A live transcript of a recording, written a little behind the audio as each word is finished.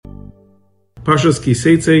Parshas Ki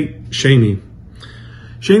Teitzei Sheni.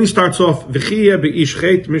 Sheni starts off v'chiyeh be'ish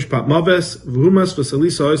chet mishpat maves v'humas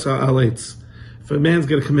v'salisa oisa aletz. If a man's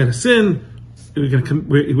going to commit a sin, we're going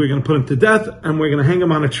to put him to death and we're going to hang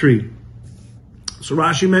him on a tree. So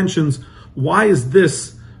Rashi mentions, why is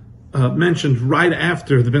this mentioned right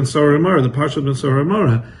after the Ben Sora Amora, the Parsha of Ben Sora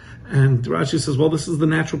Amora? And Rashi says, well, this is the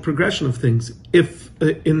natural progression of things. If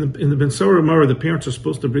in the Ben Sora Amora, the parents are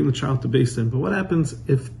supposed to bring the child to Beis Din, but what happens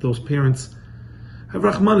if those parents have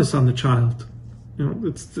Rachmanis on the child? You know,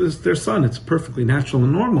 it's their son. It's perfectly natural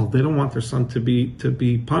and normal. They don't want their son to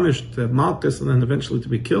be punished, to malchus, and then eventually to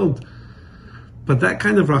be killed. But that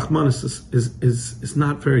kind of Rachmanis is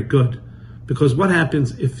not very good, because what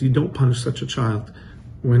happens if you don't punish such a child?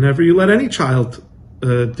 Whenever you let any child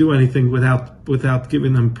do anything without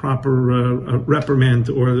giving them proper reprimand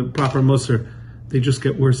or the proper musar, they just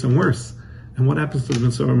get worse and worse. And what happens to the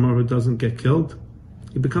Ben Sora Amora who doesn't get killed?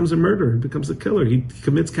 He becomes a murderer. He becomes a killer. He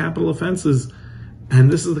commits capital offenses,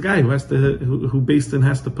 and this is the guy who Beis Din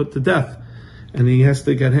has to put to death, and he has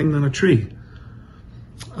to get hanged on a tree.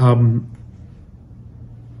 Then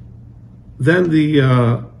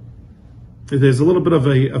there's a little bit of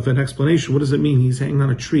an explanation. What does it mean? He's hanging on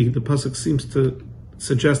a tree. The pasuk seems to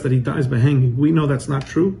suggest that he dies by hanging. We know that's not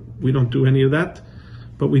true. We don't do any of that,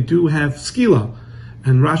 but we do have skila,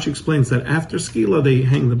 and Rashi explains that after skila they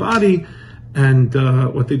hang the body. And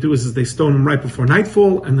what they do is they stone him right before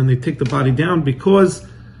nightfall, and then they take the body down because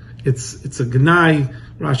it's a genai.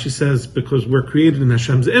 Rashi says, because we're created in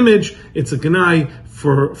Hashem's image, it's a genai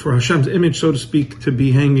for Hashem's image, so to speak, to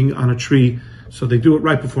be hanging on a tree. So they do it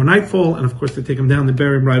right before nightfall, and of course they take him down, they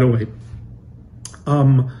bury him right away.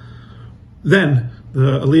 Then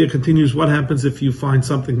the Aliyah continues, what happens if you find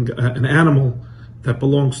something, an animal that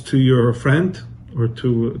belongs to your friend or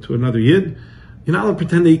to another yid? You're not allowed to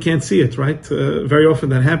pretend that you can't see it, right? Very often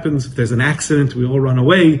that happens. If there's an accident, we all run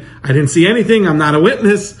away. I didn't see anything. I'm not a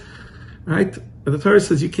witness, right? But the Torah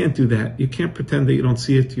says you can't do that. You can't pretend that you don't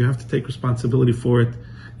see it. You have to take responsibility for it.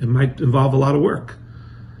 It might involve a lot of work.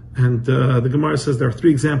 And the Gemara says there are three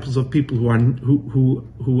examples of people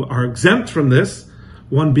who are exempt from this.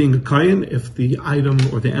 One being a kohen, if the item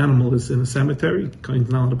or the animal is in a cemetery, kohen's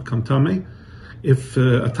not allowed to become tameh. If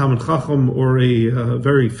a Talmid Chacham or a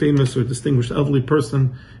very famous or distinguished elderly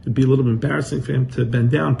person, it'd be a little bit embarrassing for him to bend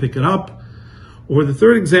down, pick it up. Or the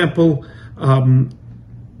third example,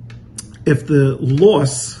 if the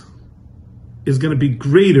loss is going to be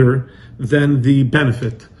greater than the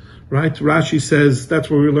benefit, right? Rashi says, that's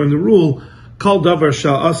where we learn the rule, Kol davar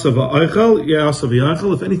sha'asav ha'oichel, ya'asav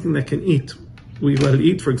ha'oichel. If anything that can eat, we let it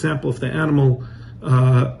eat. For example, if the animal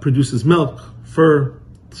produces milk, fur,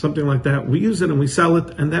 something like that, we use it and we sell it,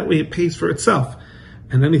 and that way it pays for itself.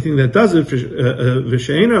 And anything that does it,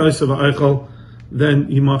 then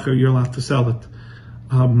you're allowed to sell it.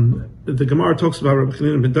 The Gemara talks about Rabbi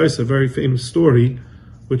Chanina ben Dosa, a very famous story,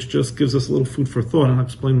 which just gives us a little food for thought, and I'll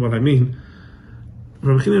explain what I mean.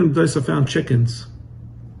 Rabbi Chanina ben Dosa found chickens.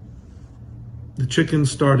 The chickens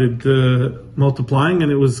started multiplying,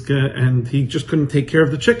 and he just couldn't take care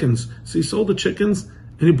of the chickens. So he sold the chickens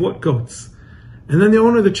and he bought goats. And then the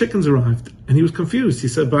owner of the chickens arrived, and he was confused. He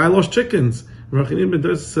said, but I lost chickens. Rabbi Chanina ben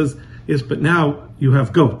Dosa says, yes, but now you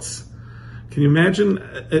have goats. Can you imagine?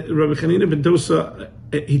 Rabbi Chanina ben Dosa,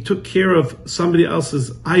 he took care of somebody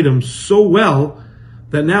else's items so well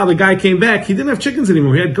that now the guy came back, he didn't have chickens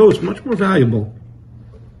anymore, he had goats, much more valuable.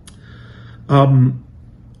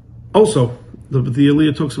 Also, the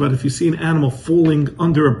Aliyah talks about if you see an animal falling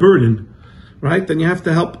under a burden, right, then you have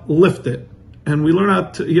to help lift it. And we learn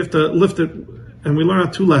out, you have to lift it, and we learn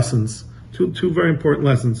out two lessons, two very important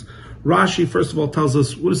lessons. Rashi, first of all, tells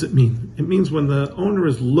us, what does it mean? It means when the owner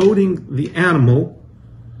is loading the animal,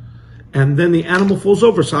 and then the animal falls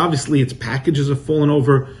over, so obviously its packages have fallen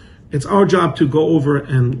over, it's our job to go over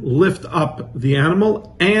and lift up the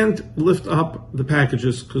animal and lift up the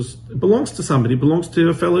packages, because it belongs to somebody, it belongs to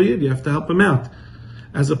a fellow yid, you have to help him out.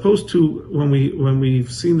 As opposed to when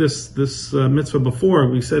we've seen this mitzvah before,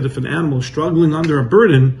 we said if an animal is struggling under a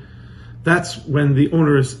burden, that's when the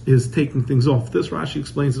owner is taking things off. This Rashi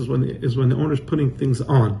explains is when the owner is putting things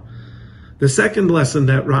on. The second lesson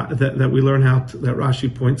that we learn out, that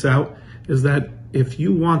Rashi points out, is that if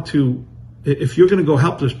you're going to go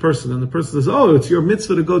help this person, and the person says, oh, it's your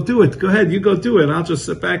mitzvah to go do it, go ahead, you go do it, I'll just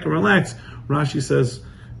sit back and relax, Rashi says,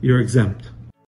 you're exempt.